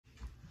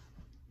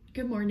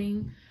Good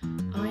morning.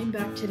 I'm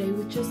back today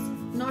with just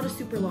not a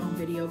super long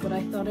video, but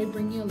I thought I'd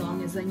bring you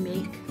along as I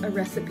make a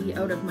recipe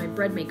out of my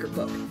bread maker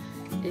book.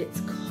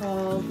 It's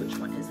called, which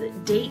one is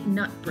it? Date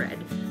nut bread.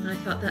 And I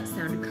thought that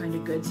sounded kind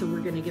of good, so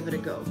we're gonna give it a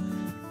go.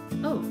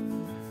 Oh,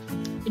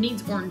 it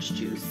needs orange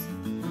juice.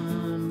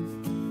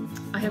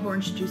 I have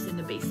orange juice in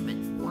the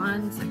basement.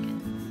 1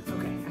 second.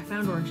 Okay, I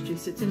found orange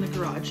juice. It's in the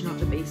garage, not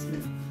the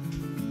basement.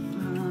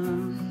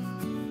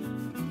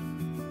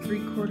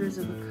 3/4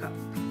 of a cup.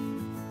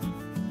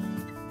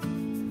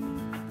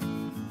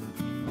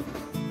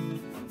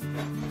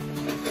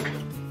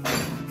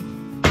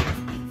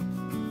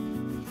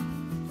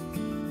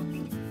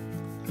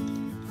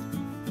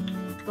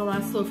 The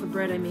last loaf of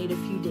bread I made a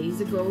few days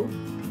ago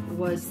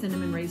was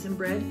cinnamon raisin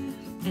bread,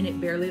 and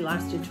it barely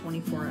lasted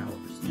 24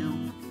 hours. Now,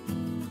 I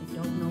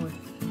don't know if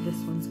this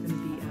one's gonna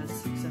be as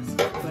successful,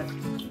 but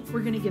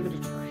we're gonna give it a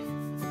try.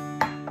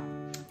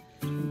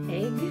 An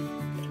egg.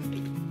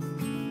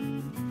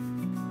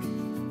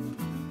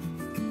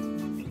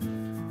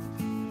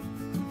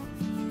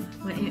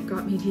 My aunt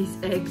got me these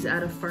eggs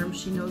at a farm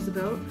she knows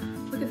about.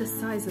 Look at the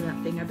size of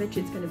that thing. I bet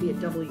you it's gonna be a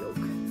double yolk.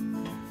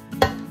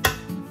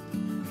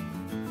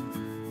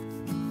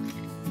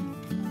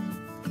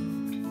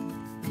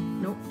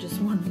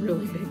 Just one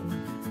really big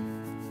one.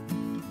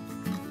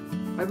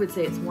 I would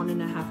say it's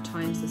 1.5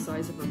 times the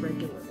size of a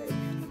regular egg.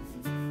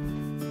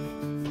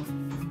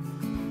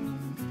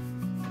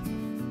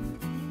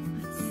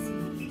 Let's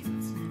see,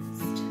 what's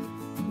next?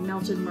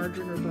 Melted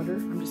margarine or butter.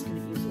 I'm just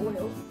gonna use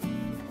oil.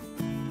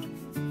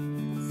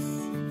 Let's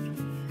see,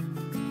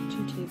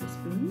 2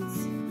 tablespoons.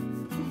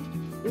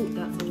 Oh,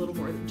 that's a little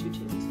more than 2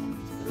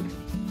 tablespoons.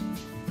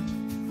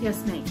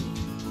 Yes, Maggie.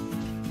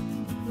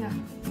 Yeah.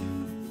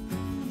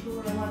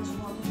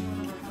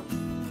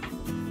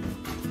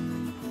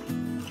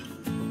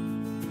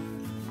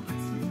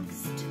 What's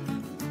next?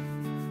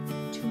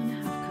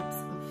 2.5 cups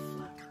of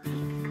flour.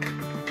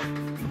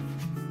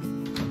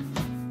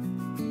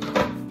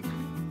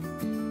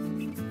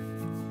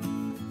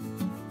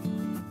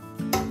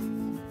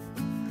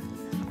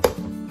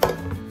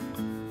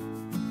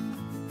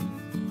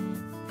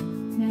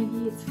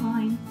 Maggie, it's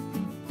fine.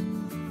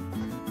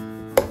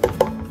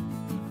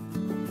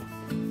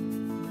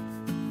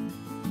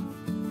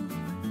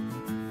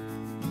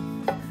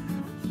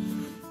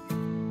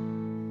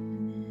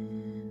 And then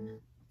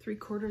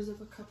 3/4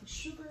 of a cup of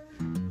sugar.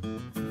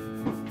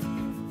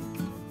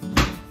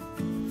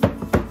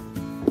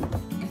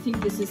 I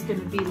think this is going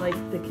to be like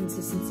the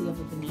consistency of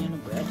a banana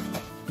bread.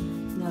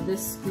 Now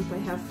this scoop I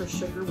have for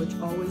sugar, which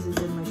always is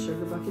in my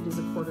sugar bucket, is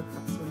 1/4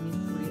 cup, so I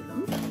need 3 of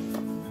them.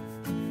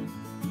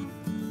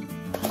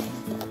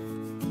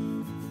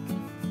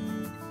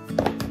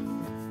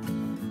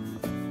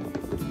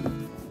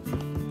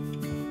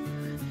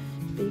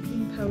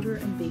 Baking powder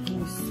and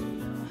baking soda.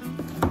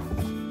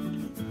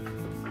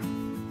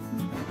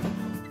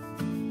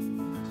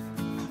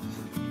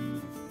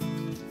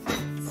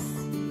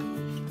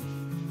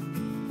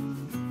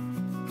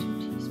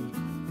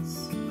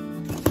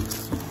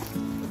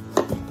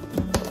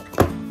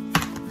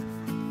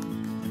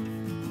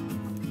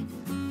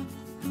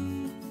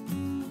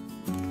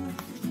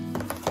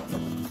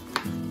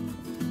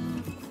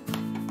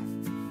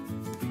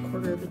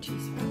 Quarter of a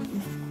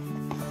teaspoon.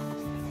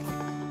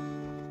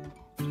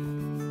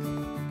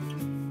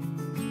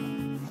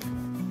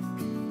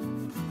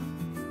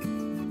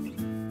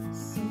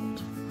 Salt,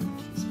 1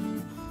 teaspoon.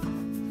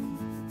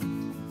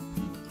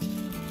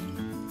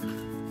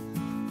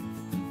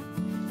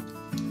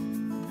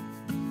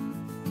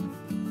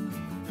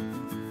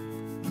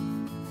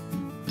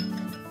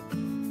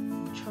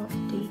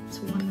 Chopped dates,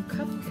 1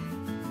 cup.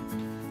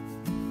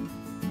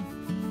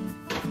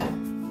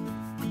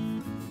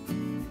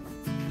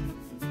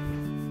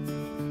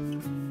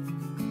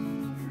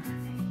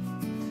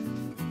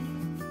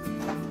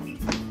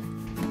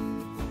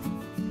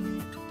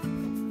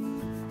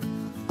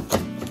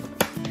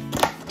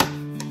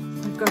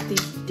 Got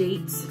these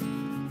dates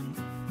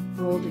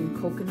rolled in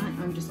coconut.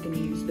 I'm just going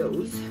to use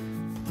those.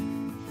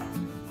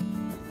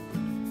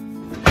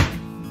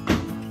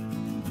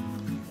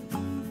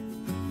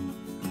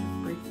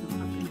 Break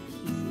them up in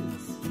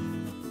pieces.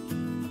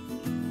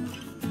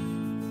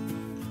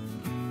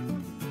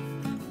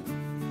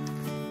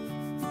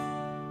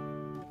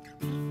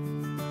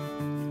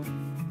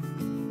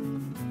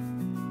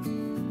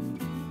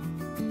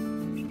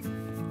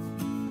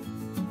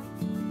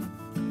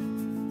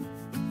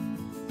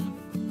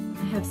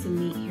 I have some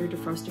meat here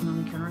defrosting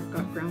on the counter. I've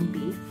got ground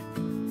beef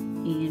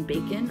and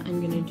bacon.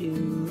 I'm gonna do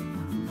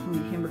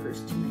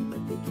hamburgers tonight,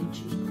 like bacon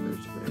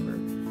cheeseburgers or whatever.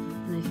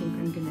 And I think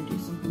I'm gonna do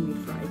some homemade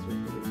fries with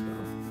it as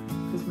well,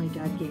 because my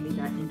dad gave me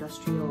that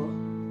industrial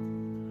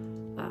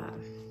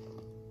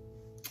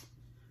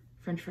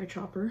French fry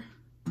chopper,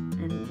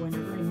 and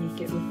whenever I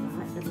make it with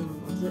that, everyone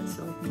loves it,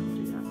 so I think I'll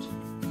do that.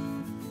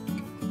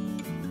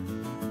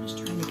 Just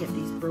trying to get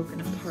these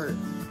broken apart,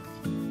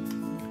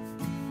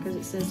 because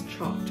it says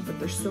chopped, but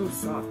they're so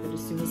soft that as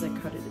soon as I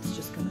cut it, it's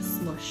just gonna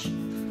smush.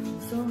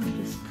 So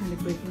I'm just kind of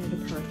breaking it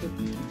apart with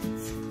my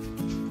hands.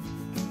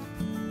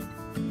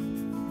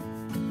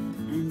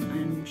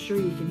 sure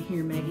you can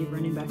hear Maggie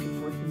running back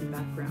and forth in the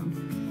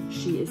background.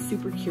 She is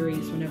super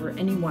curious whenever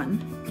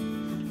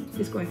anyone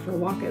is going for a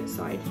walk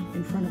outside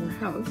in front of our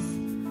house.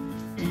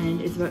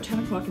 And it's about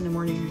 10 o'clock in the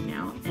morning right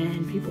now,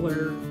 and people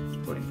are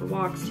going for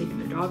walks, taking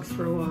their dogs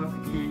for a walk,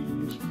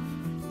 and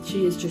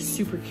she is just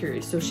super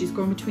curious. So she's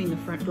going between the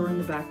front door and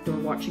the back door,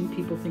 watching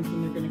people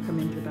thinking they're gonna come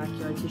into the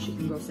backyard so she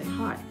can go say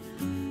hi.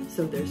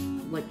 So there's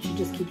like, she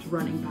just keeps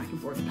running back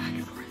and forth, back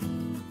and forth.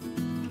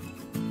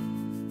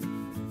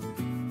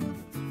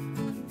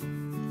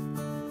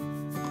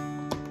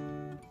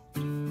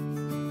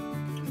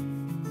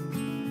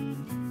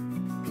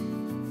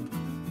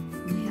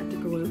 We had to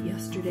go out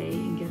yesterday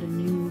and get a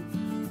new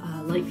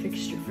light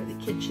fixture for the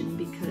kitchen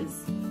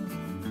because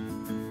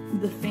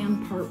the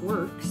fan part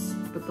works,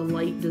 but the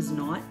light does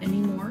not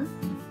anymore.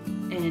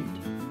 And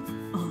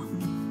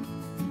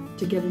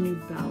to get a new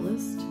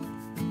ballast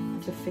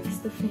to fix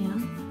the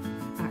fan,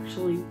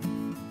 actually,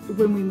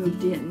 when we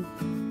moved in,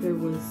 there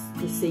was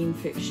the same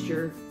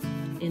fixture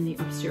in the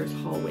upstairs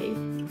hallway,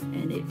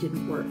 and it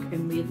didn't work.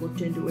 And we had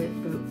looked into it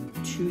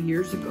about 2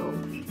 years ago,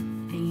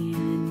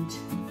 and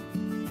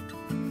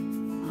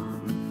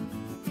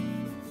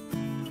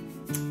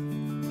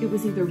it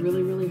was either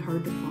really, really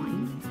hard to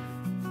find,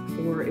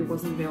 or it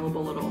wasn't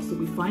available at all. So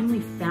we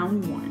finally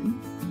found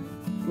one,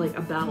 like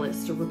a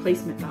ballast, a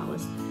replacement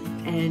ballast.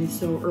 And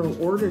so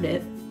Earl ordered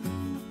it,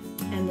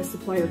 and the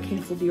supplier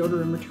canceled the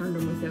order and returned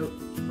them without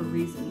a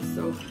reason.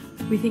 So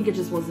we think it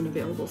just wasn't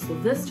available. So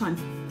this time,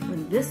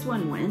 when this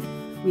one went,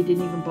 we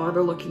didn't even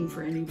bother looking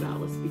for any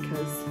ballast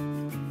because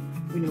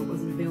we knew it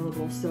wasn't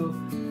available. So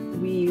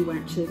we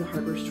went to the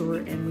hardware store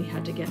and we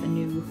had to get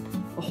a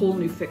whole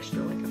new fixture,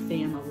 like a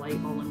fan, a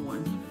light, all in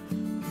one.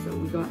 So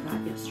we got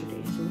that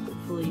yesterday. So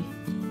hopefully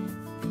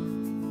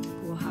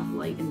we'll have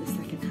light in the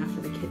second half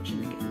of the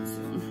kitchen again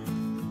soon.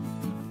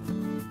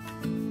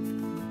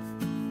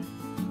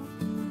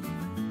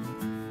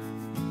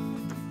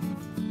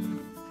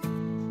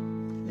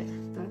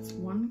 There, that's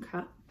 1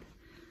 cup.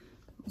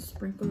 I'll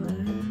sprinkle that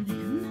in.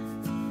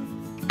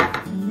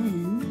 And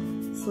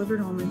then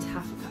slivered almonds, 1/2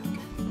 cup.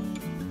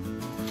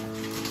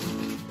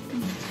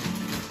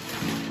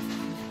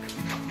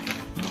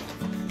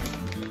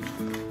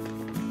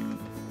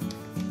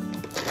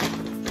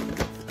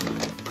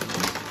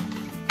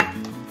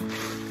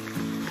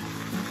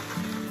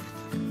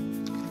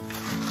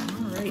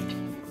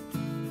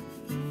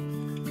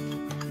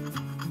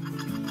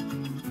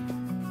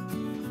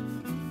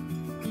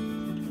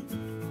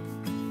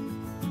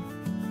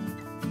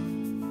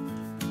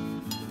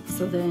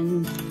 So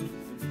then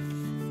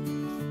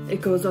it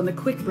goes on the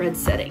quick bread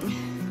setting.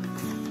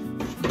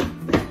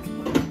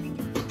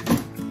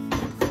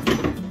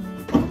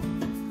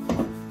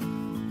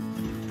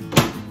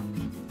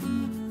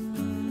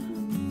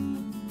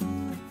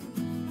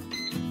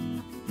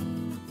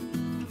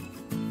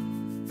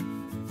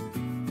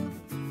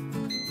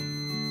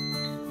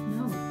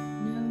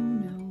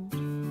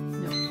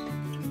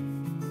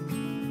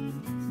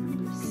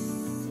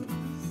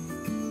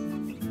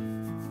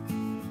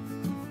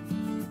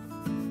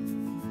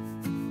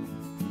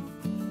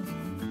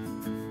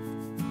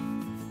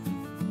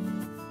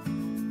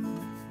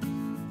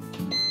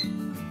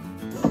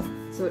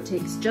 So it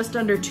takes just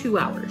under 2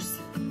 hours.